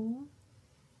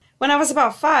 When I was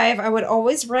about 5, I would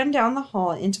always run down the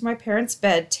hall into my parents'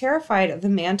 bed, terrified of the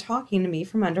man talking to me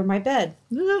from under my bed.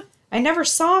 I never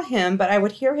saw him, but I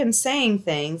would hear him saying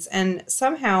things, and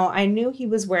somehow I knew he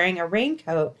was wearing a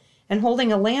raincoat and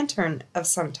holding a lantern of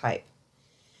some type.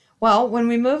 Well, when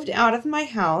we moved out of my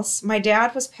house, my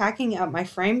dad was packing up my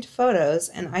framed photos,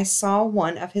 and I saw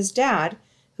one of his dad,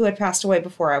 who had passed away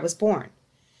before I was born,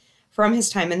 from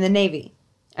his time in the Navy.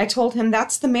 I told him,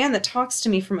 "That's the man that talks to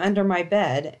me from under my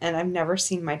bed," and I've never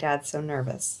seen my dad so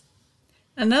nervous.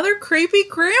 Another creepy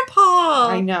grandpa.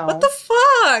 I know. What the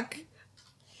fuck?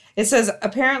 It says,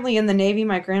 apparently in the Navy,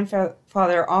 my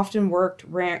grandfather often worked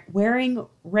wearing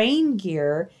rain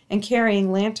gear and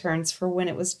carrying lanterns for when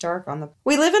it was dark on the...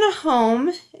 We live in a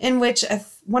home in which a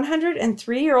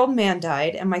 103-year-old man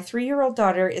died, and my 3-year-old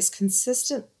daughter is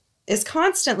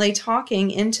constantly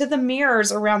talking into the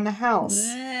mirrors around the house.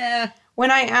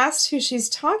 When I asked who she's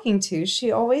talking to,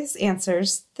 she always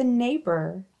answers, "The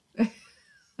neighbor."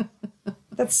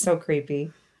 That's so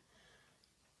creepy.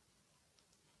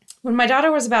 When my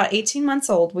daughter was about 18 months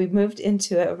old, we moved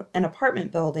into an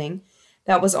apartment building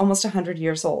that was almost 100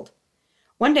 years old.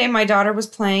 One day, my daughter was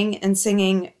playing and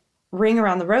singing "Ring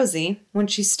Around the Rosie" when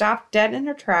she stopped dead in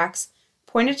her tracks,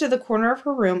 pointed to the corner of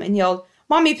her room, and yelled,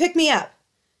 "Mommy, pick me up!"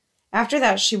 After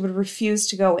that, she would refuse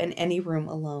to go in any room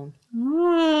alone.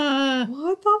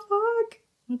 What the fuck?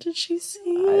 What did she say?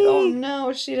 I don't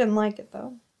know. She didn't like it,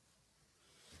 though.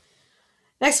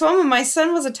 Next one, when my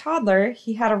son was a toddler,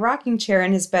 he had a rocking chair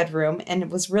in his bedroom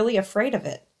and was really afraid of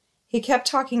it. He kept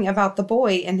talking about the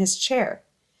boy in his chair.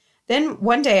 Then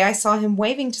one day I saw him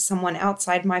waving to someone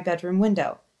outside my bedroom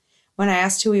window. When I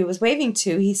asked who he was waving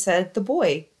to, he said, "The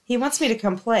boy. He wants me to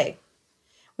come play."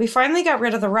 We finally got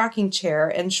rid of the rocking chair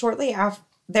and shortly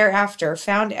thereafter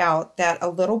found out that a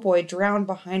little boy drowned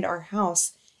behind our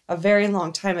house a very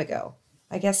long time ago.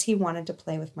 I guess he wanted to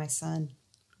play with my son.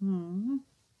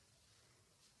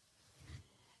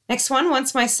 Next one,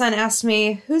 once my son asked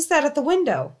me, "Who's that at the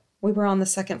window?" We were on the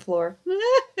second floor.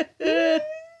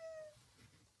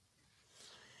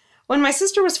 When my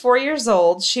sister was 4 years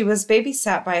old, she was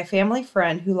babysat by a family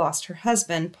friend who lost her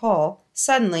husband, Paul,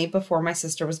 suddenly before my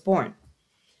sister was born.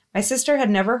 My sister had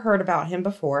never heard about him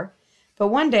before, but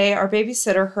one day our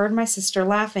babysitter heard my sister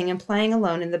laughing and playing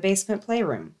alone in the basement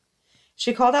playroom.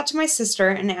 She called out to my sister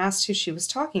and asked who she was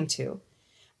talking to.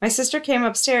 My sister came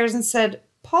upstairs and said,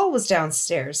 "Paul was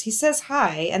downstairs. He says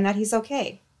hi and that he's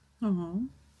okay."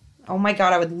 Oh my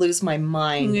God, I would lose my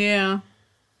mind. Yeah.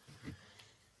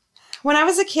 When I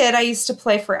was a kid, I used to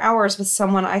play for hours with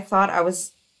someone I thought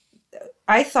was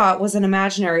an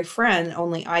imaginary friend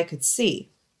only I could see.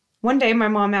 One day, my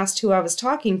mom asked who I was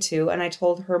talking to, and I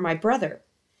told her my brother.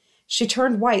 She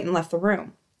turned white and left the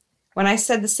room. When I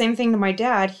said the same thing to my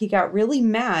dad, he got really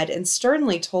mad and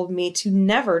sternly told me to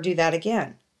never do that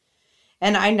again.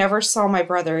 And I never saw my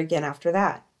brother again after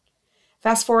that.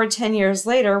 Fast forward 10 years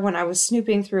later, when I was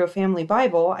snooping through a family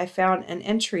Bible, I found an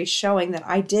entry showing that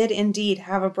I did indeed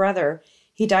have a brother.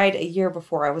 He died a year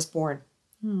before I was born.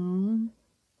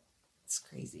 It's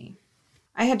crazy.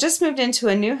 I had just moved into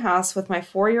a new house with my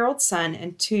 4-year-old son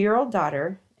and 2-year-old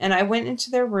daughter, and I went into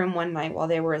their room one night while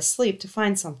they were asleep to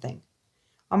find something.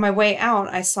 On my way out,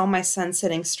 I saw my son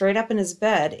sitting straight up in his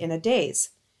bed in a daze.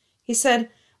 He said,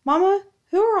 "Mama,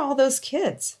 who are all those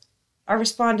kids?" I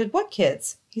responded, "What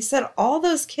kids?" He said, "All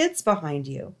those kids behind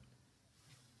you."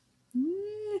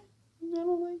 I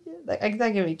don't like it.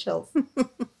 That gave me chills.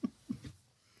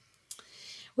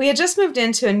 We had just moved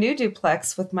into a new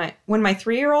duplex when my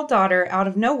 3-year-old daughter, out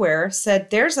of nowhere, said,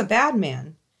 "There's a bad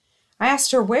man." I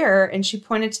asked her where, and she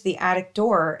pointed to the attic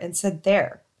door and said,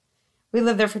 "There." We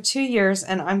lived there for 2 years,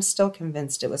 and I'm still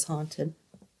convinced it was haunted.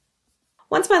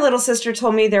 Once my little sister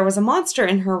told me there was a monster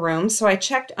in her room, so I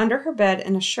checked under her bed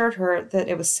and assured her that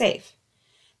it was safe.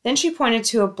 Then she pointed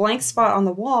to a blank spot on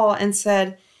the wall and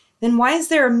said, "Then why is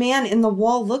there a man in the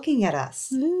wall looking at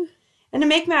us?" And to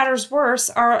make matters worse,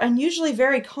 our unusually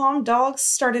very calm dogs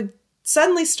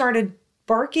suddenly started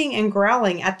barking and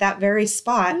growling at that very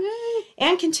spot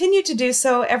and continued to do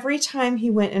so every time he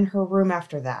went in her room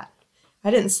after that.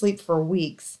 I didn't sleep for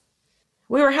weeks.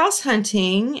 We were house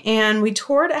hunting, and we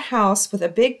toured a house with a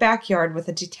big backyard with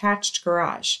a detached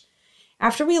garage.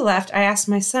 After we left, I asked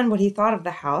my son what he thought of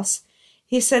the house.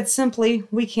 He said simply,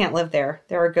 "We can't live there.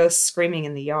 There are ghosts screaming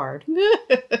in the yard."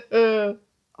 Oh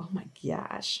my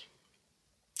gosh.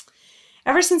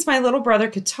 Ever since my little brother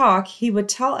could talk, he would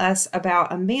tell us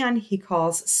about a man he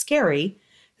calls Scary,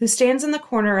 who stands in the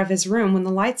corner of his room when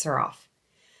the lights are off.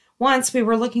 Once we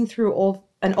were looking through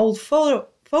an old photo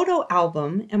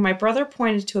album, and my brother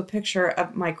pointed to a picture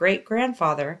of my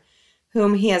great-grandfather,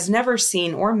 whom he has never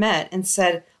seen or met, and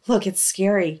said, "Look, it's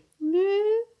Scary."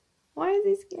 Why is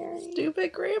he scary?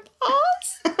 Stupid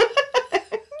grandpas.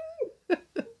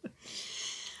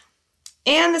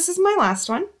 And this is my last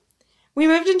one. We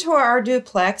moved into our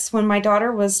duplex when my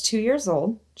daughter was 2 years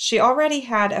old. She already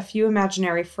had a few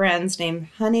imaginary friends named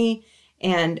Honey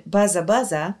and Buzza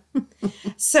Buzza.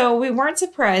 So we weren't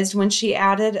surprised when she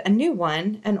added a new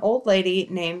one, an old lady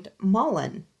named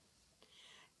Mullen,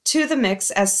 to the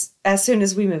mix as soon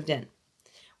as we moved in.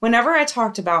 Whenever I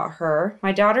talked about her,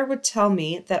 my daughter would tell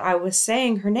me that I was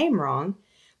saying her name wrong,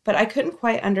 but I couldn't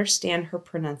quite understand her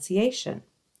pronunciation.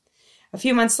 A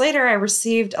few months later, I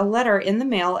received a letter in the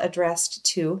mail addressed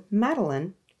to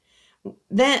Madeline,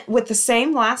 then with the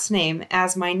same last name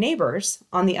as my neighbors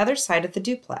on the other side of the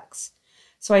duplex.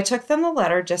 So I took them the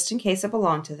letter just in case it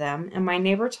belonged to them, and my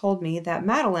neighbor told me that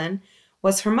Madeline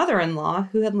was her mother-in-law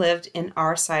who had lived in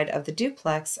our side of the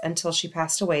duplex until she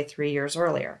passed away 3 years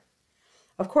earlier.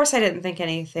 Of course, I didn't think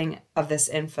anything of this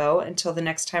info until the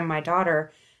next time my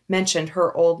daughter mentioned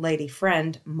her old lady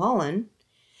friend, Mullen,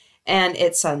 and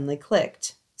it suddenly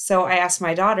clicked. So I asked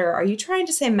my daughter, "Are you trying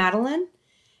to say Madeline?"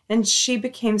 And she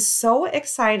became so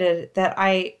excited that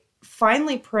I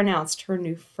finally pronounced her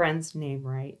new friend's name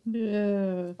right.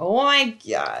 Yeah. Oh my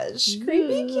gosh.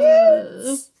 Creepy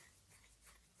kids.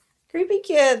 Creepy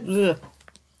kids.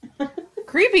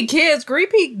 Creepy kids.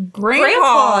 Creepy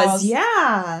Grandpas.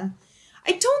 Yeah.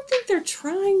 I don't think they're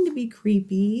trying to be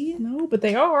creepy. No, but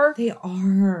they are. They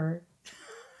are.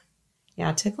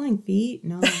 Yeah, tickling feet?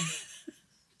 No. This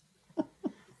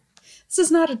is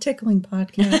not a tickling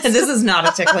podcast. This is not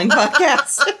a tickling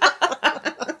podcast.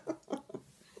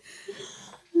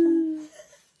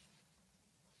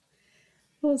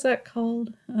 What was that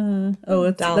called?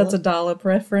 That's Dollop. a dollop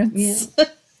reference. Yeah.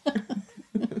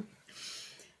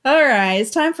 All right, it's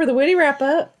time for the witty wrap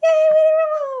up.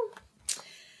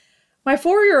 My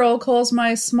 4-year-old calls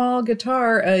my small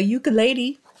guitar a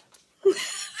ukulele.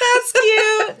 That's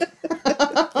cute.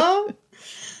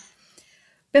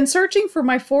 Been searching for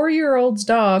my 4-year-old's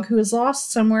dog who is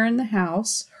lost somewhere in the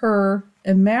house. Her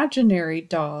imaginary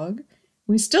dog.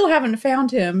 We still haven't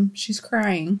found him. She's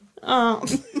crying. Oh.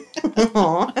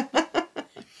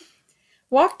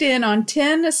 Walked in on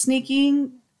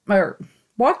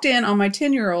my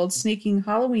 10-year-old sneaking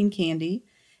Halloween candy,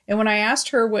 and when I asked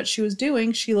her what she was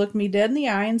doing, she looked me dead in the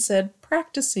eye and said,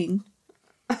 "Practicing."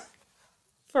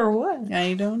 For what?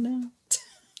 I don't know.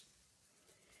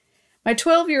 My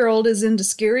 12-year-old is into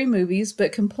scary movies,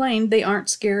 but complained they aren't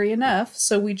scary enough,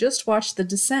 so we just watched The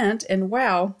Descent, and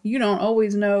wow, you don't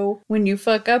always know when you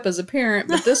fuck up as a parent,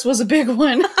 but this was a big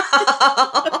one.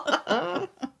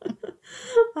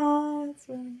 Oh, that's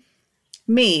funny.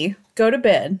 Me, go to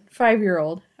bed.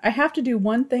 5-year-old, I have to do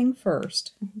one thing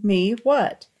first. Me,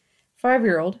 what?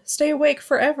 5-year-old, stay awake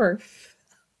forever.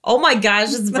 Oh my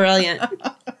gosh, it's brilliant.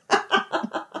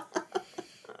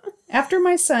 After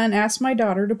my son asked my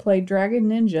daughter to play Dragon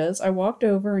Ninjas, I walked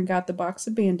over and got the box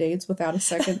of Band-Aids without a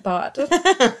second thought.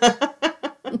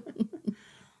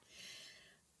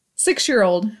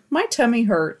 6-year-old, my tummy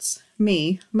hurts.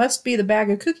 Me, must be the bag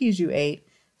of cookies you ate.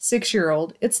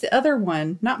 6-year-old, it's the other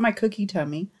one, not my cookie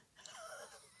tummy.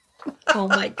 Oh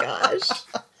my gosh.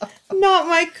 Not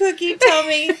my cookie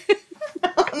tummy.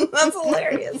 That's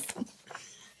hilarious.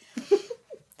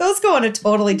 Those go in a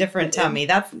totally different tummy.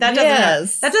 That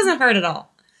doesn't hurt at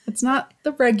all. It's not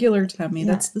the regular tummy.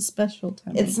 Yeah. That's the special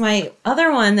tummy. It's my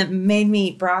other one that made me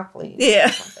eat broccoli.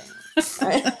 Yeah.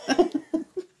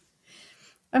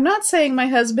 I'm not saying my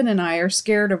husband and I are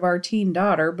scared of our teen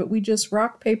daughter, but we just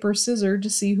rock, paper, scissors to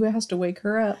see who has to wake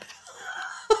her up.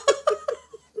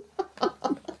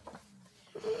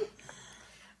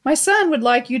 My son would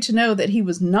like you to know that he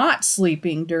was not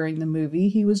sleeping during the movie.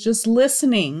 He was just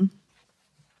listening.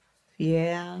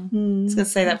 Yeah. He's going to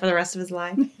say that for the rest of his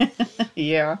life.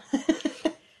 Yeah.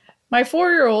 My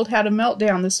 4-year-old had a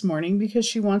meltdown this morning because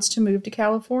she wants to move to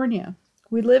California.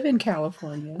 We live in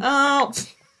California.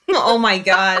 Oh my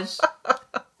gosh.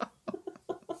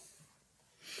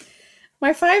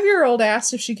 My 5-year-old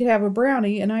asked if she could have a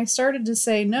brownie, and I started to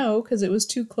say no because it was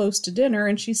too close to dinner,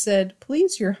 and she said,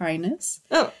 "Please, Your Highness."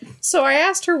 Oh. So I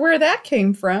asked her where that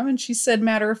came from, and she said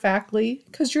matter-of-factly,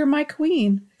 "'Cause you're my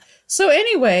queen." So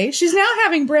anyway, she's now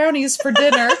having brownies for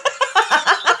dinner.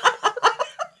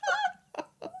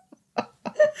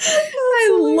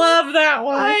 I love that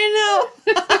one. I know.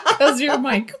 Because you're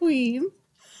my queen.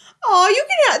 Oh, you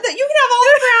can have that. You can have all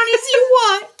the brownies you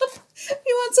want.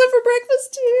 You want some for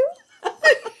breakfast too?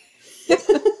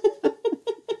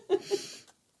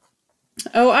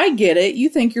 Oh, I get it. You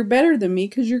think you're better than me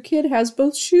because your kid has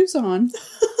both shoes on.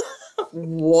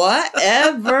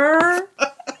 Whatever.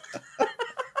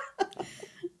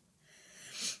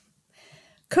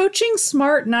 Coaching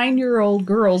smart 9-year-old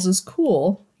girls is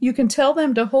cool. You can tell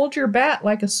them to hold your bat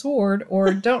like a sword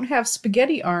or don't have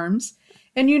spaghetti arms.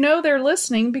 And you know they're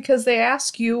listening because they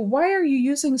ask you, why are you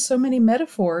using so many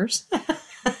metaphors?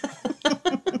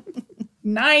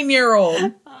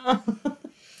 9-year-old.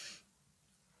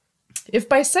 If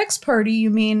by sex party you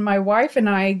mean my wife and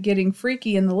I getting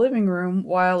freaky in the living room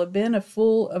while a bin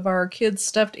full of our kids'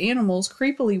 stuffed animals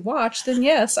creepily watch, then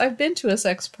yes, I've been to a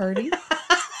sex party.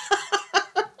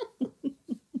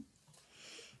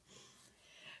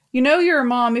 You know you're a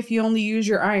mom if you only use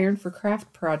your iron for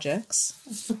craft projects.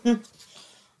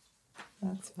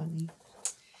 That's funny.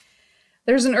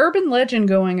 There's an urban legend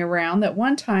going around that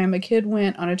one time a kid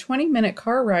went on a 20-minute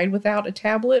car ride without a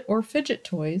tablet or fidget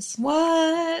toys.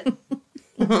 What?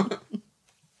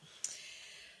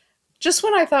 Just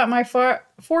when I thought my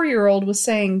 4-year-old was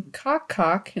saying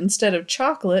cock instead of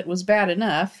chocolate was bad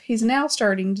enough, he's now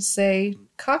starting to say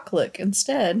cocklick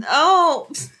instead. Oh,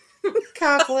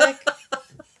 cocklick.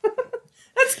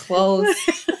 That's close.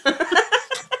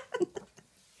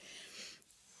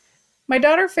 My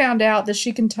daughter found out that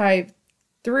she can type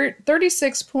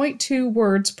 36.2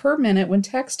 words per minute when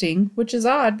texting, which is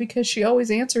odd because she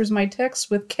always answers my texts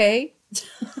with K.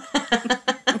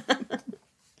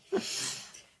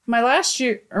 My last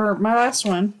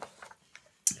one,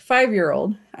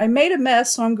 5-year-old. I made a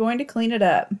mess, so I'm going to clean it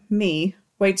up. Me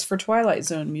waits for Twilight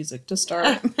Zone music to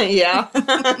start. Yeah.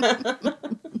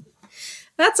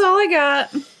 That's all I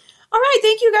got. All right.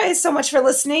 Thank you guys so much for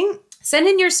listening. Send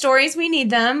in your stories. We need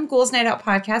them.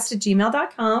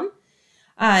 ghouls.nightoutpodcast@gmail.com.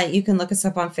 You can look us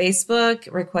up on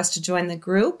Facebook, request to join the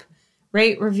group,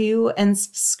 rate, review, and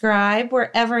subscribe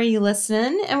wherever you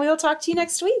listen. And we will talk to you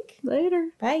next week. Later.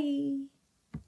 Bye.